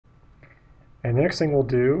And the next thing we'll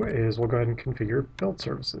do is we'll go ahead and configure build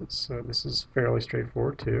services. So this is fairly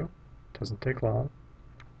straightforward too. Doesn't take long.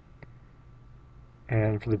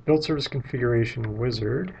 And for the build service configuration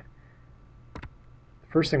wizard, the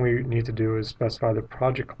first thing we need to do is specify the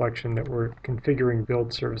project collection that we're configuring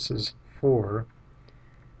build services for.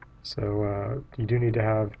 So you do need to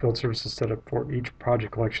have build services set up for each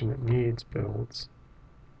project collection that needs builds.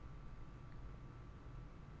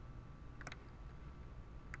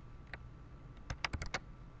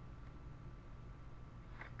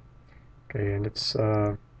 Okay, and it's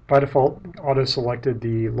by default auto-selected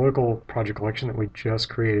the local project collection that we just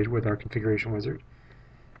created with our configuration wizard.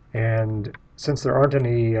 And since there aren't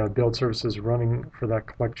any build services running for that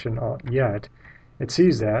collection yet, it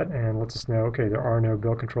sees that and lets us know, okay, there are no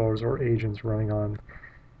build controllers or agents running on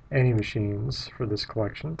any machines for this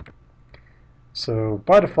collection. So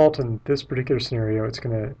by default in this particular scenario, it's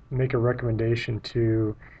going to make a recommendation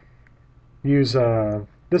to use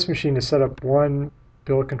this machine to set up one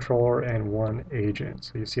build controller and one agent.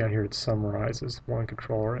 So you see on here it summarizes one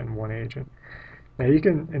controller and one agent. Now you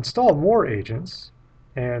can install more agents,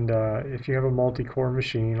 and if you have a multi-core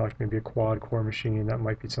machine, like maybe a quad-core machine, that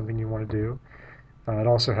might be something you want to do. It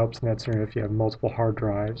also helps in that scenario if you have multiple hard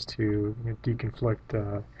drives to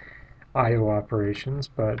deconflict I/O operations,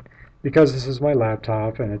 but because this is my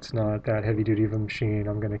laptop and it's not that heavy-duty of a machine,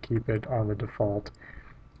 I'm going to keep it on the default.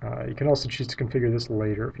 You can also choose to configure this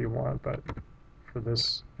later if you want, but for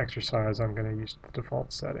this exercise, I'm going to use the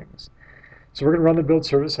default settings. So we're going to run the build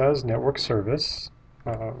service as network service,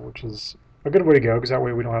 which is a good way to go because that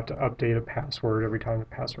way we don't have to update a password every time the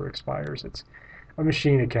password expires. It's a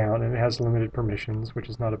machine account and it has limited permissions, which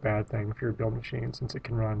is not a bad thing for your build machine since it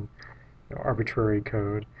can run arbitrary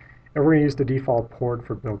code. And we're going to use the default port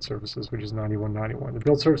for build services, which is 9191. The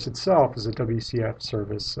build service itself is a WCF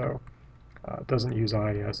service, so it doesn't use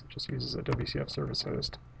IIS, it just uses a WCF service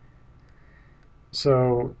host.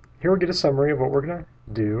 So here we get a summary of what we're going to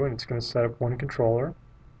do, and it's going to set up one controller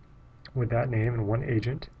with that name and one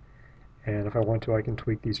agent. And if I want to, I can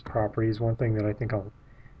tweak these properties. One thing that I think I'll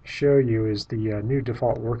show you is the new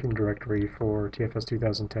default working directory for TFS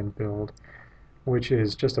 2010 build, which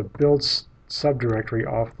is just a build subdirectory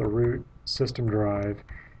off the root system drive,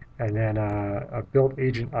 and then a build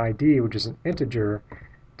agent ID, which is an integer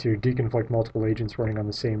to deconflict multiple agents running on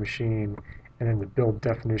the same machine, and then the build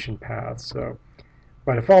definition path. So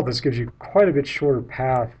by default, this gives you quite a bit shorter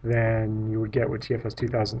path than you would get with TFS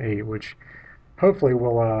 2008, which hopefully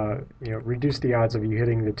will reduce the odds of you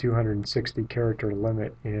hitting the 260 character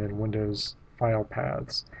limit in Windows file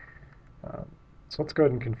paths. So let's go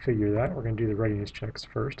ahead and configure that. We're going to do the readiness checks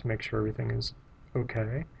first to make sure everything is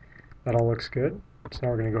okay. That all looks good. So now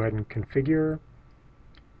we're going to go ahead and configure,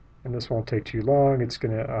 and this won't take too long. It's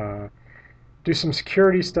going to do some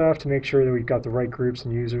security stuff to make sure that we've got the right groups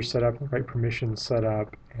and users set up, the right permissions set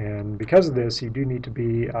up. And because of this, you do need to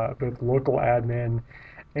be both local admin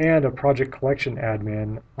and a project collection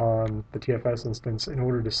admin on the TFS instance in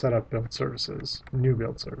order to set up build services, new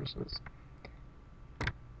build services.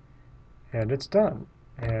 And it's done.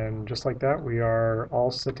 And just like that, we are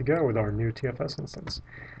all set to go with our new TFS instance.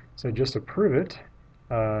 So just to prove it,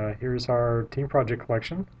 here's our team project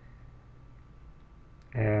collection.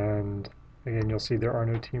 And again, you'll see there are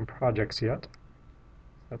no team projects yet.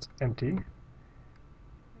 That's empty.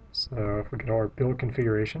 So if we go to our build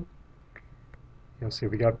configuration, you'll see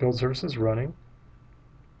we got build services running,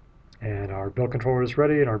 and our build controller is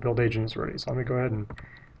ready, and our build agent is ready. So I'm going to go ahead and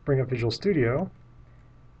bring up Visual Studio,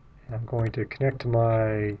 and I'm going to connect to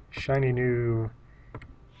my shiny new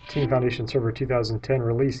Team Foundation Server 2010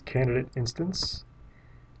 release candidate instance.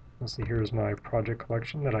 You'll see here's my project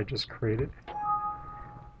collection that I just created.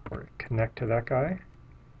 Or connect to that guy.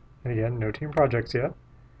 And again, no team projects yet.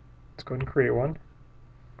 Let's go ahead and create one.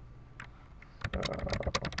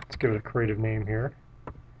 Let's give it a creative name here.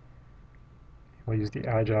 We'll use the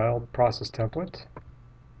Agile process template.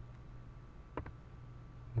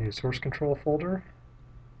 New source control folder.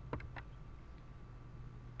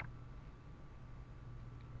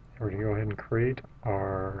 We're going to go ahead and create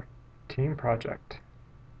our team project.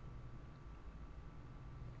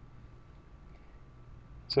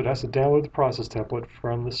 So it has to download the process template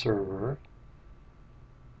from the server.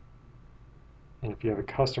 And if you have a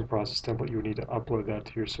custom process template, you would need to upload that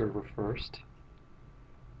to your server first.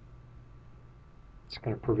 It's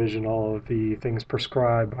going to provision all of the things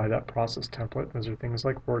prescribed by that process template. Those are things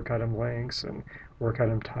like work item lengths and work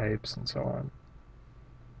item types and so on.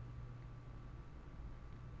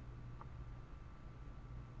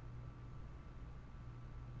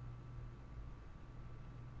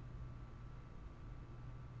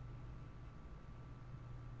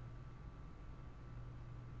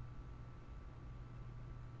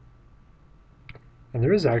 And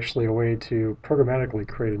there is actually a way to programmatically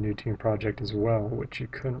create a new team project as well, which you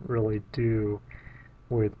couldn't really do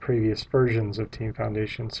with previous versions of Team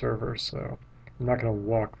Foundation Server. So I'm not going to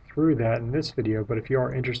walk through that in this video, but if you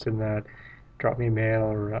are interested in that, drop me a mail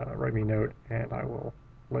or write me a note, and I will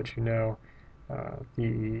let you know.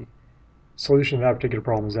 The solution to that particular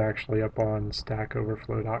problem is actually up on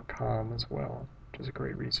stackoverflow.com as well, which is a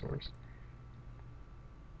great resource.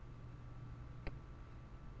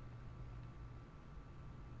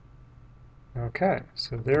 Okay,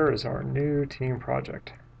 so there is our new team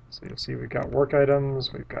project. So you'll see we've got work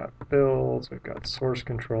items, we've got builds, we've got source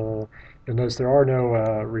control. You'll notice there are no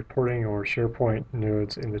reporting or SharePoint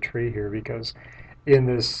nodes in the tree here because in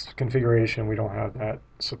this configuration we don't have that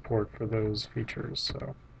support for those features.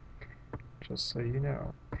 So just so you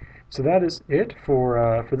know. So that is it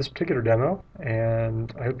for this particular demo,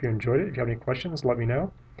 and I hope you enjoyed it. If you have any questions, let me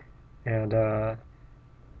know. And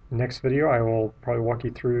next video, I will probably walk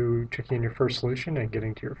you through checking in your first solution and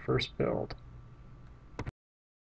getting to your first build.